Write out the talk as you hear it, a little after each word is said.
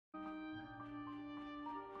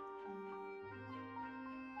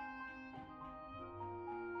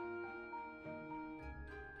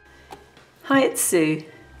Hi, it's Sue.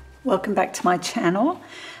 Welcome back to my channel.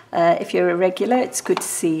 If you're a regular, it's good to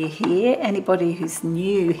see you here. Anybody who's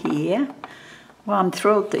new here, well, I'm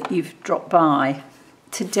thrilled that you've dropped by.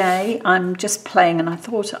 Today I'm just playing and I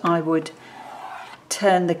thought I would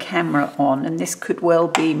turn the camera on, and this could well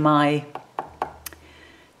be my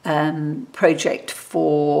project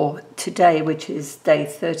for today, which is day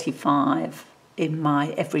 35 in my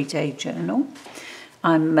everyday journal.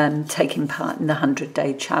 I'm taking part in the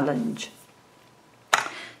 100-day challenge.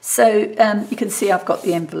 So you can see I've got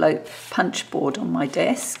the envelope punch board on my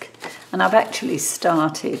desk, and I've actually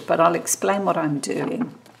started, but I'll explain what I'm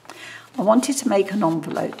doing. I wanted to make an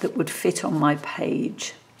envelope that would fit on my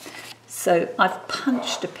page. So I've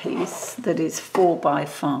punched a piece that is 4 by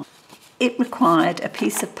 5. It required a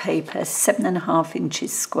piece of paper 7.5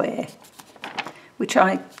 inches square, which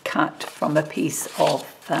I cut from a piece of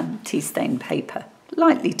tea stain paper,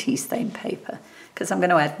 lightly tea stain paper, because I'm going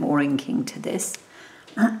to add more inking to this.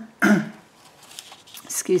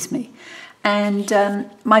 Excuse me. And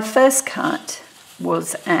my first cut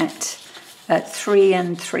was at 3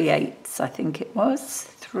 3/8, I think it was.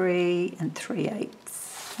 3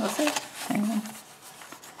 3/8, was it? Hang on.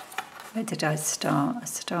 Where did I start? I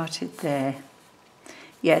started there.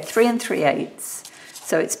 Yeah, 3 3/8.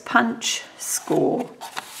 So it's punch, score.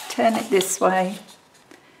 Turn it this way.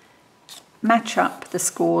 Match up the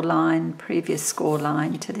score line, previous score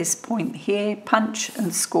line to this point here, punch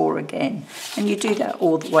and score again. And you do that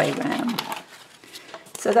all the way around.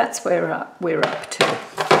 So that's where we're up to.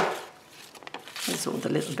 There's all the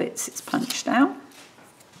little bits it's punched out.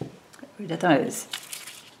 Get rid of those.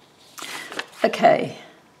 Okay.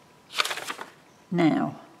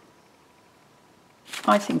 Now,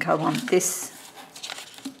 I think I want this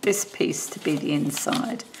piece to be the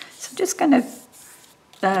inside. So I'm just going to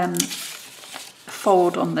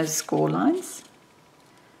fold on those score lines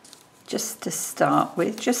just to start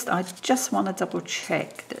with. I just want to double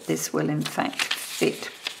check that this will in fact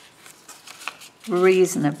fit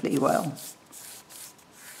reasonably well.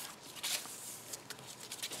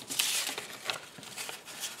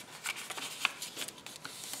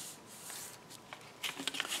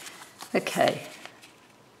 Okay,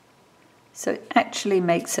 so it actually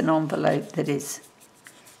makes an envelope that is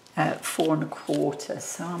 4 1/4,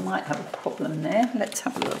 so I might have a problem there. Let's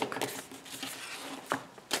have a look.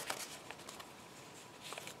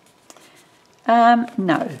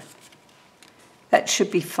 No, that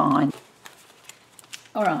should be fine.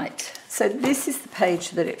 All right, so this is the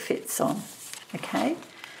page that it fits on, okay?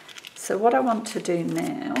 So what I want to do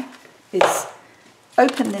now is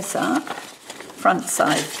open this up, front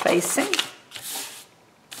side facing,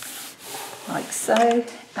 like so,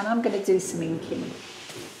 and I'm going to do some inking.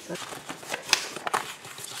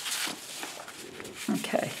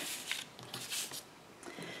 Okay,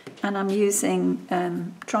 and I'm using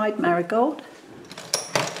dried marigold,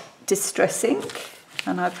 distress ink,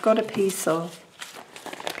 and I've got a piece of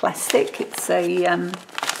plastic. It's a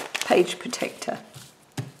page protector.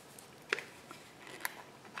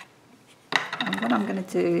 And what I'm going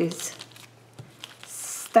to do is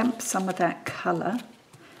stamp some of that colour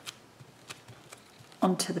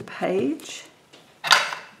onto the page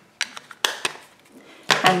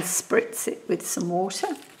and spritz it with some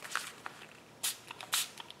water.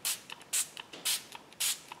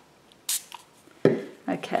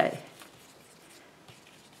 Okay.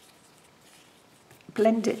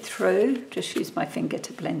 Blend it through, just use my finger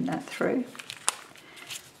to blend that through.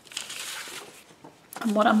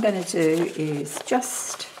 And what I'm going to do is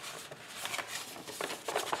just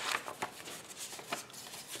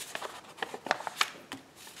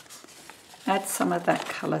add some of that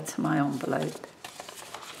colour to my envelope.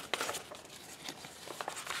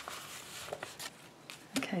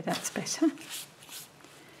 Okay, that's better.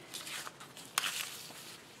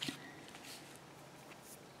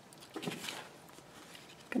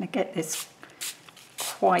 I'm going to get this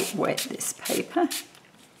quite wet, this paper.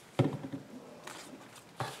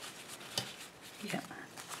 Yeah.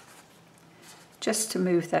 Just to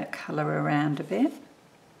move that colour around a bit.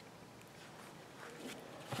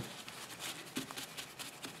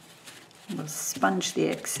 We'll sponge the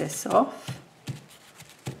excess off.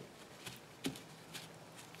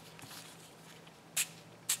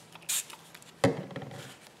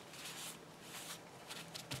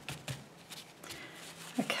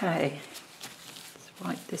 Okay, let's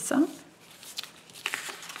wipe this up.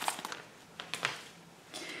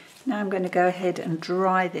 Now I'm going to go ahead and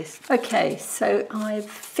dry this. Okay, so I've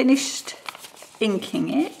finished inking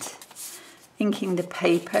it, inking the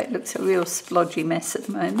paper. It looks a real splodgy mess at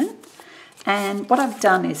the moment. And what I've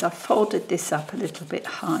done is I've folded this up a little bit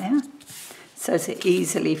higher so that it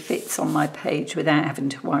easily fits on my page without having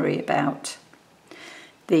to worry about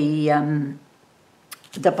the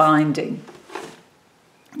binding.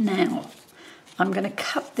 Now, I'm going to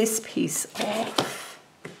cut this piece off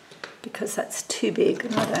because that's too big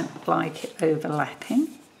and I don't like it overlapping.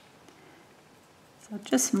 So I'll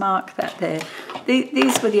just mark that there.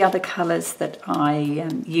 These were the other colours that I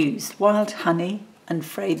used, Wild Honey and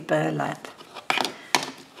Frayed Burlap.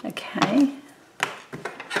 Okay.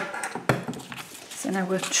 So now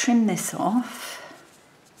we'll trim this off.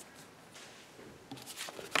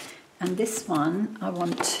 And this one I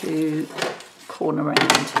want to corner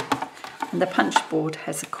round. And the punch board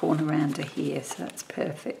has a corner rounder here, so that's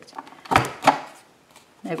perfect.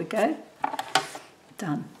 There we go.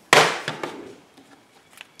 Done.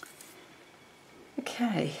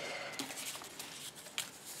 Okay.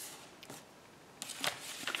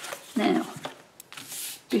 Now,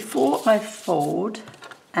 before I fold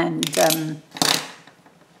and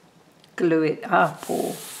glue it up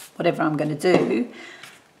or whatever I'm going to do,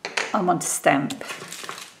 I want to stamp.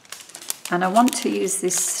 And I want to use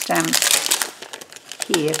this stamp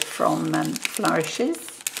here from Flourishes.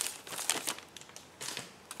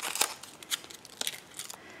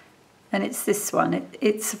 And it's this one,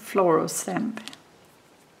 it's a floral stamp.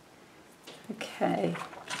 Okay,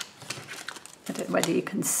 I don't know whether you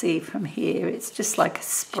can see from here, it's just like a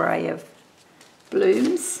spray of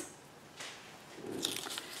blooms.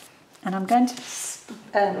 And I'm going to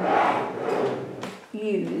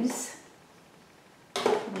use,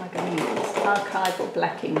 what am I going to use? Archival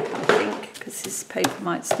black ink, I think, because this paper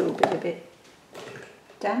might still be a bit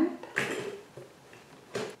damp.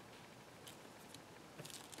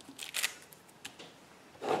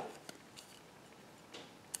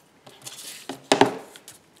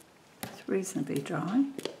 It's reasonably dry.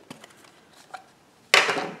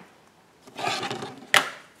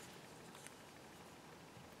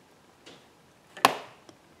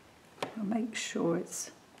 I'll make sure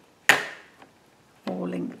it's all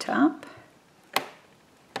linked up,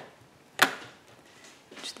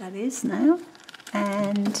 which that is now,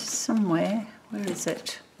 and somewhere, where is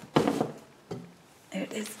it? There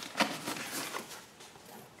it is.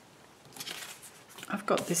 I've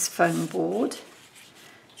got this foam board,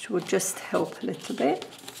 which will just help a little bit.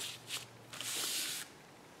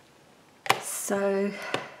 So,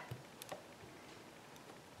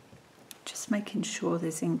 just making sure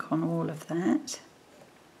there's ink on all of that.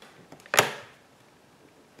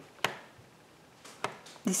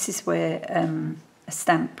 This is where a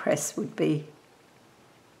stamp press would be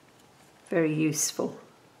very useful.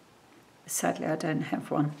 Sadly, I don't have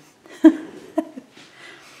one.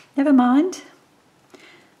 Never mind.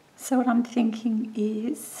 So what I'm thinking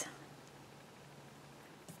is,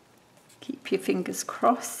 keep your fingers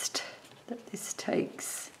crossed that this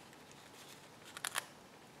takes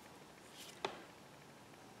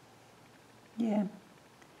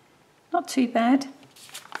not too bad.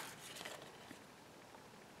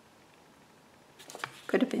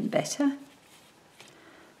 Could have been better.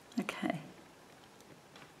 Okay.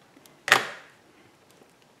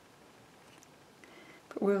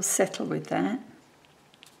 But we'll settle with that.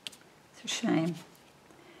 It's a shame.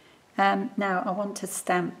 Now I want to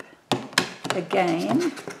stamp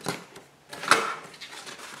again.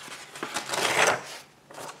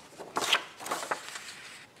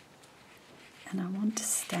 And I want to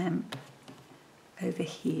stamp over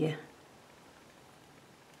here.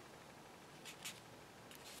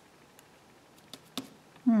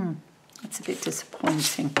 That's a bit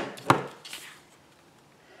disappointing.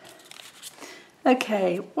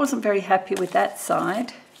 Okay, wasn't very happy with that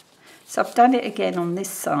side. So I've done it again on this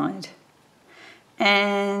side.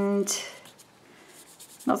 And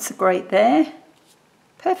not so great there.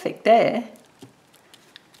 Perfect there.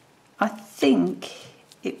 I think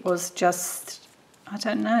it was just, I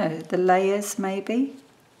don't know, the layers maybe?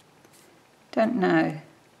 Don't know.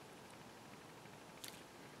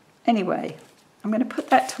 Anyway, I'm going to put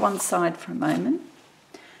that to one side for a moment.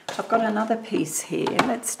 I've got another piece here.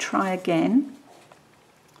 Let's try again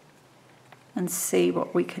and see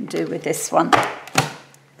what we can do with this one.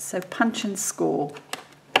 So punch and score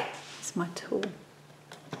is my tool.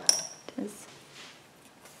 It is.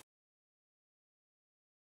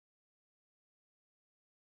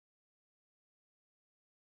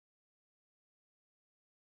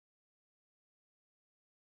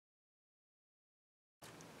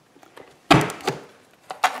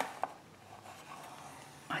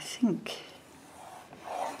 I think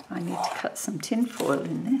I need to cut some tin foil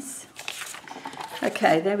in this.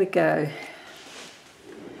 Okay, there we go.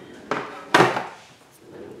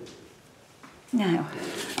 Now,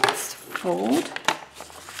 let's fold.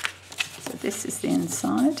 So this is the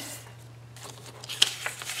inside.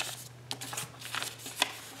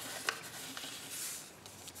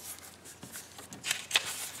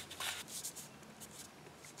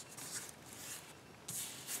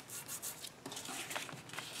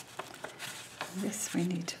 This we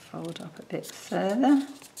need to fold up a bit further.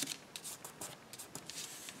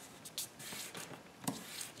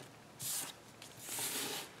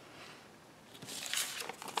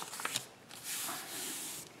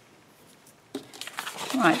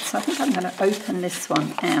 Right, so I think I'm going to open this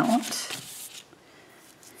one out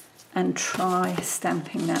and try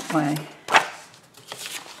stamping that way.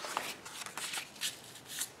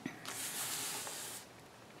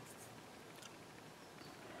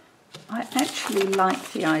 I actually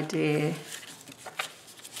like the idea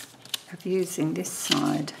of using this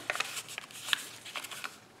side.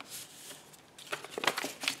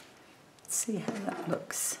 Let's see how that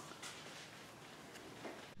looks.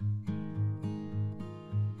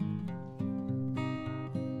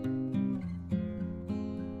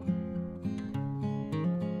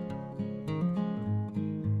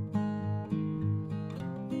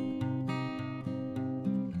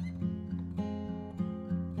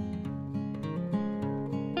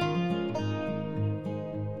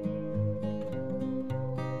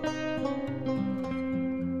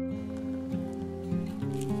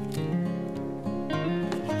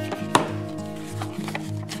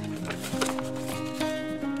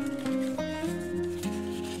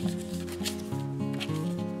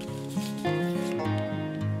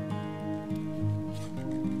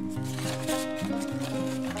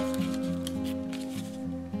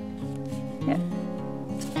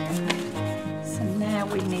 So now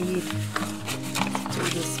we need to do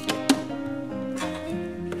this bit.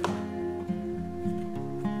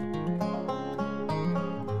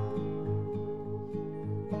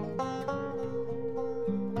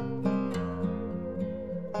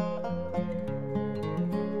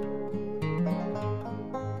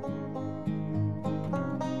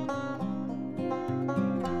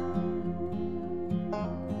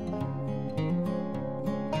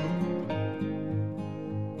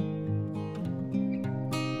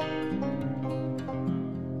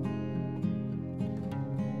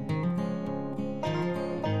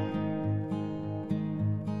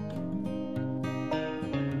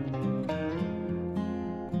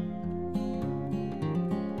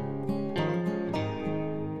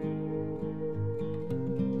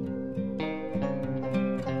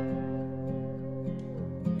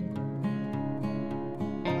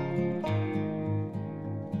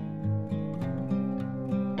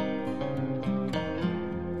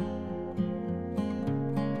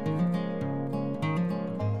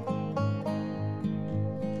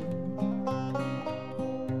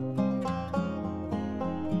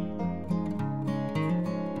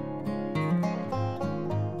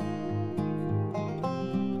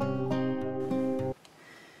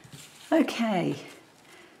 Okay,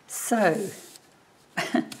 so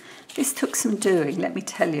this took some doing, let me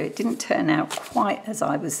tell you. It didn't turn out quite as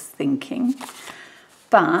I was thinking,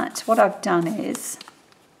 but what I've done is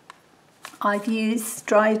I've used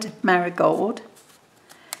dried marigold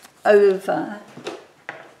over,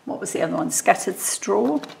 what was the other one, scattered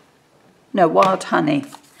straw? No, wild honey.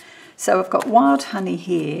 So I've got wild honey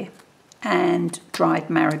here and dried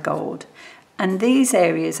marigold, and these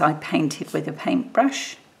areas I painted with a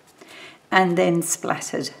paintbrush and then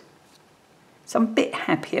splattered. So I'm a bit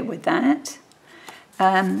happier with that.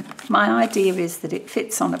 My idea is that it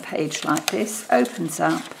fits on a page like this, opens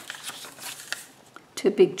up to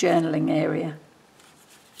a big journaling area.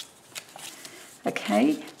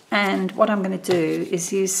 Okay, and what I'm going to do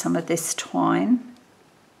is use some of this twine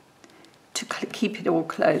to keep it all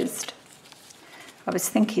closed. I was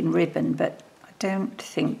thinking ribbon, but I don't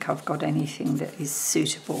think I've got anything that is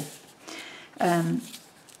suitable.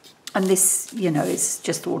 And this, you know, is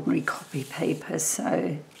just ordinary copy paper,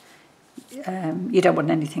 so you don't want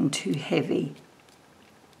anything too heavy.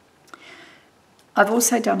 I've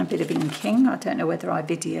also done a bit of inking. I don't know whether I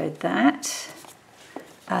videoed that.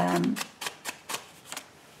 I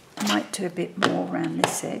might do a bit more around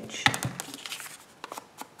this edge.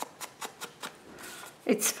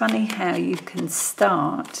 It's funny how you can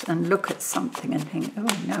start and look at something and think, oh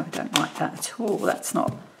no, I don't like that at all. That's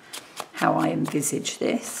not how I envisage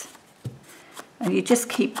this. And you just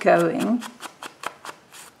keep going,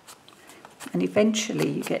 and eventually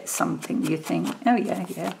you get something you think, oh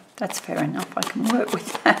yeah, that's fair enough, I can work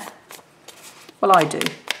with that. Well, I do.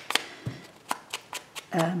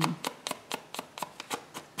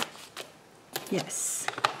 Yes,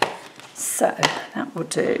 so that will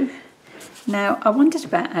do. Now, I wondered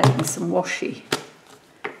about adding some washi.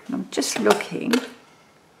 I'm just looking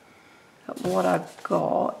at what I've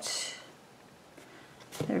got.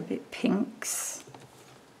 They're a bit pinks.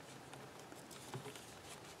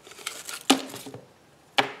 I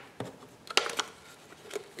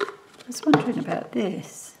was wondering about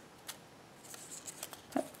this.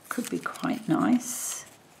 That could be quite nice.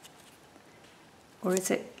 Or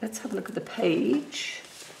is it? Let's have a look at the page.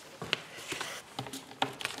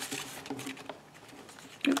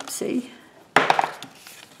 Oopsie.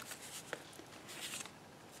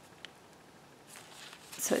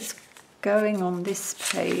 So it's going on this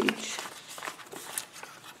page.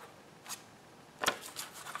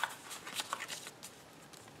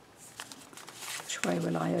 Which way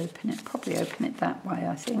will I open it? Probably open it that way,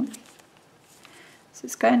 I think. So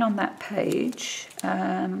it's going on that page.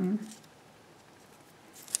 What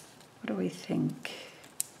do we think?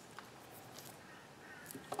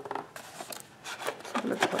 Let's have a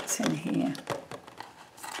look what's in here.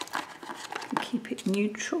 Keep it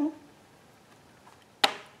neutral.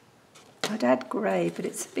 I'd add grey, but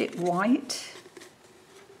it's a bit white.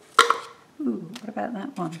 Ooh, what about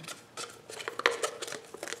that one?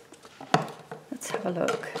 Let's have a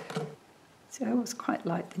look. See, I always quite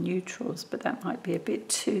like the neutrals, but that might be a bit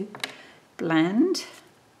too bland.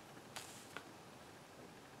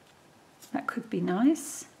 That could be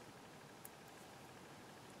nice.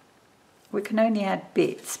 We can only add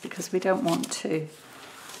bits because we don't want to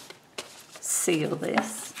seal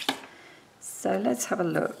this. So let's have a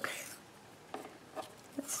look.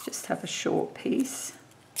 Let's just have a short piece.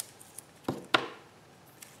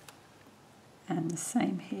 And the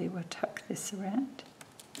same here, we'll tuck this around.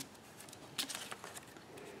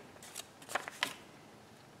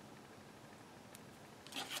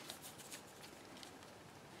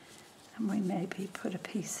 And we maybe put a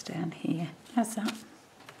piece down here. How's that?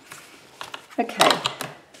 Okay.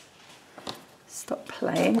 Stop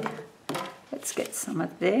playing. Let's get some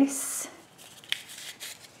of this.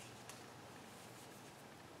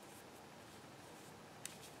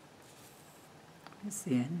 There's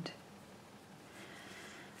the end.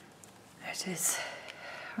 There it is.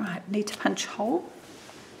 Right, need to punch a hole.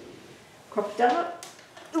 Crop it up.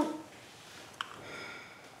 Ooh.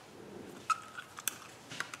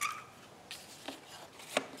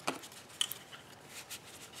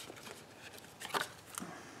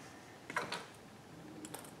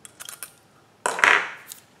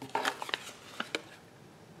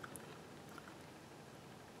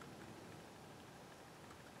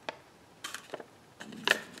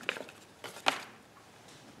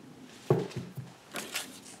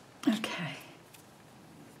 Okay,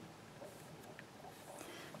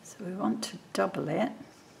 so we want to double it.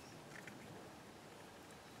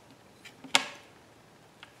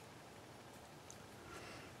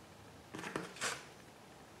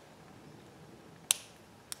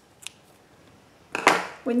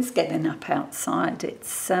 Wind's getting up outside.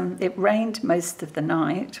 It rained most of the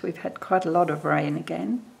night. We've had quite a lot of rain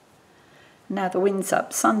again. Now the wind's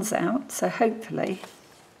up, sun's out, so hopefully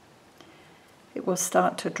it will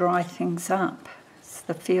start to dry things up. So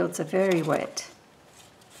the fields are very wet.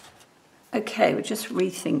 Okay, we'll just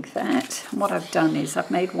rethink that. And what I've done is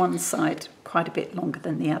I've made one side quite a bit longer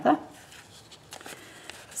than the other.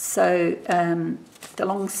 So the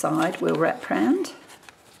long side we'll wrap round.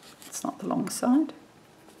 It's not the long side.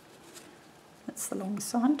 That's the long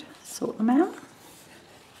side. Sort them out.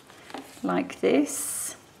 Like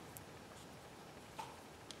this.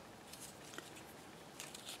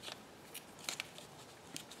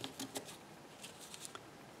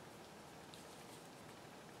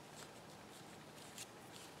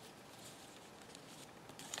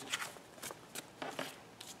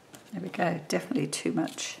 There we go, definitely too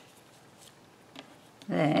much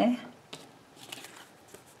there.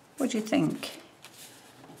 What do you think?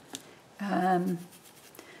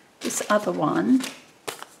 This other one,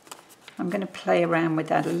 I'm going to play around with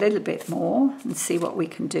that a little bit more and see what we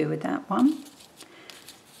can do with that one.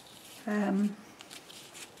 Let's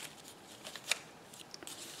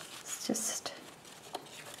just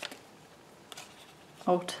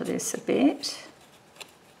alter this a bit.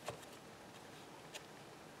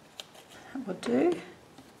 That will do.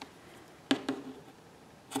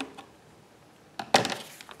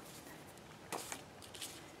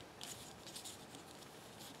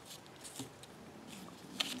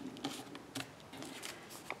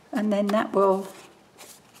 And then that will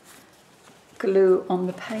glue on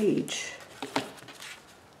the page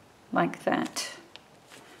like that.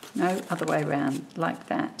 No, other way around, like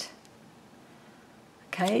that.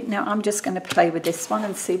 Okay, now I'm just going to play with this one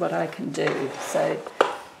and see what I can do. So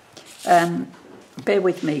bear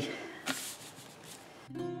with me.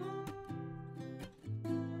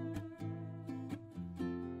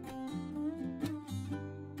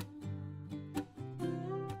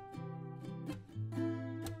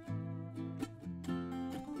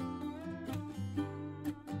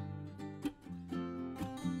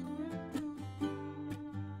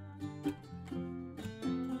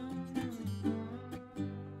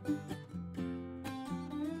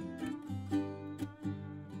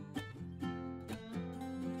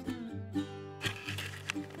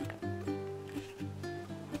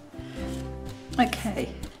 Okay,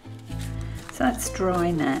 so that's dry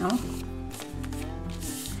now,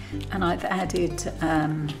 and I've added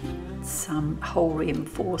some hole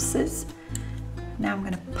reinforcers. Now I'm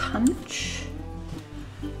going to punch.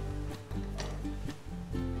 There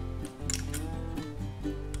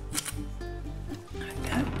we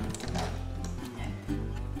go.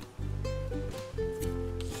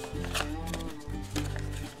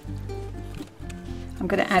 I'm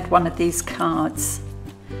going to add one of these cards.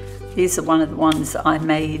 These are one of the ones that I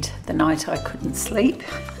made the night I couldn't sleep.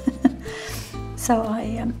 So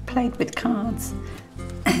I played with cards.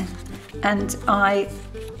 And I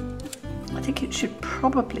think it should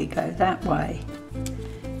probably go that way,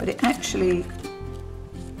 but it actually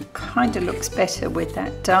kind of looks better with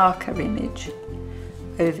that darker image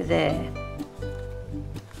over there.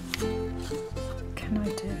 Can I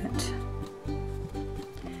do it?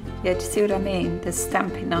 Yeah, do you see what I mean? The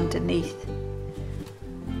stamping underneath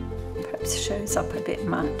perhaps shows up a bit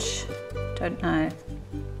much. Don't know.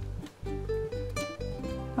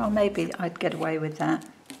 Oh, maybe I'd get away with that.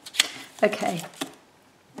 Okay,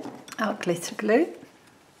 our glitter glue.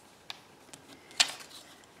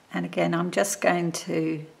 And again, I'm just going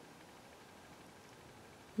to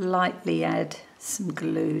lightly add some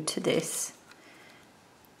glue to this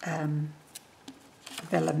vellum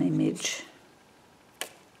image.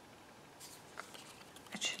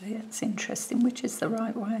 Actually, that's interesting. Which is the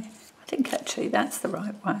right way? I think actually that's the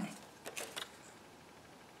right way.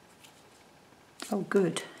 Oh,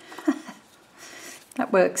 good.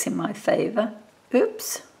 That works in my favour.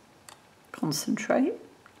 Oops. Concentrate.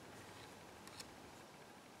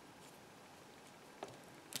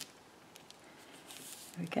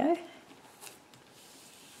 There we go.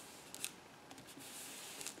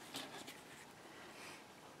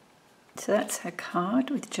 So that's our card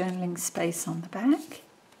with journaling space on the back.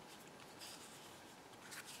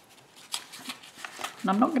 And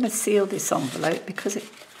I'm not going to seal this envelope because it,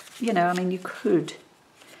 you know, I mean, you could,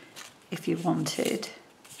 if you wanted,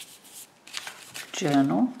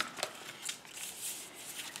 journal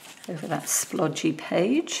over that splodgy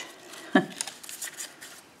page.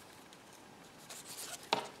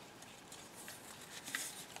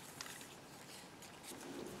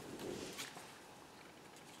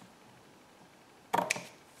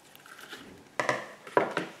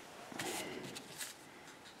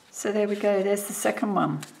 So there we go, there's the second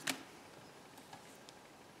one.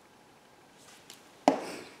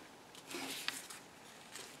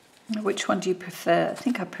 Which one do you prefer? I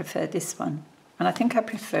think I prefer this one. And I think I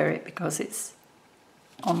prefer it because it's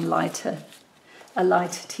on a lighter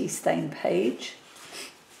tea stain page.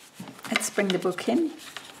 Let's bring the book in.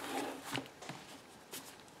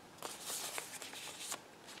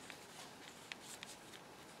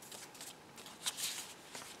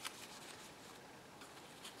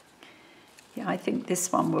 Yeah, I think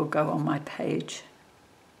this one will go on my page.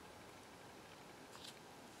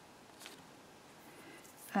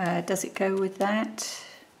 Does it go with that?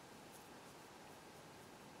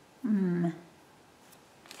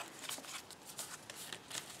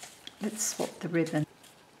 Let's swap the ribbon.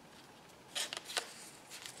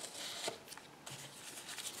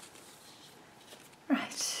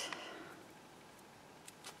 Right.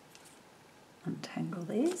 Untangle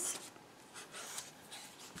these.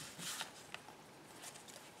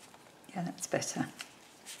 Yeah, that's better.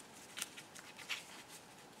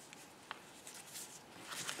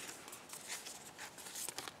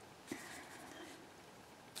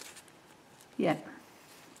 Yeah,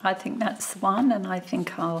 I think that's the one, and I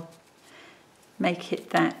think I'll make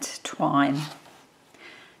it that twine.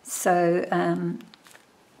 So,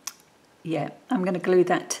 yeah, I'm going to glue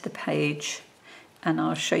that to the page, and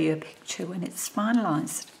I'll show you a picture when it's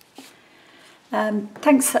finalised.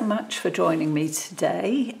 Thanks so much for joining me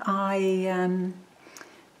today. I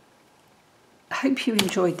hope you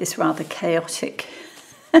enjoyed this rather chaotic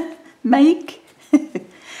make.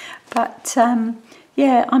 But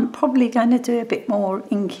yeah, I'm probably going to do a bit more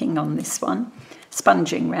inking on this one,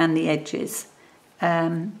 sponging around the edges.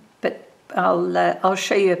 But I'll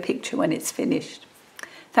show you a picture when it's finished.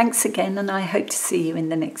 Thanks again, and I hope to see you in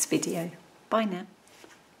the next video. Bye now.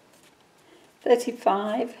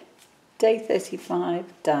 35. Day 35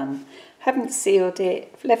 done. Haven't sealed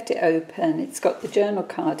it, left it open. It's got the journal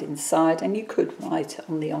card inside, and you could write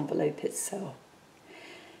on the envelope itself.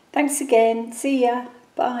 Thanks again. See ya.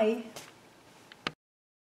 Bye.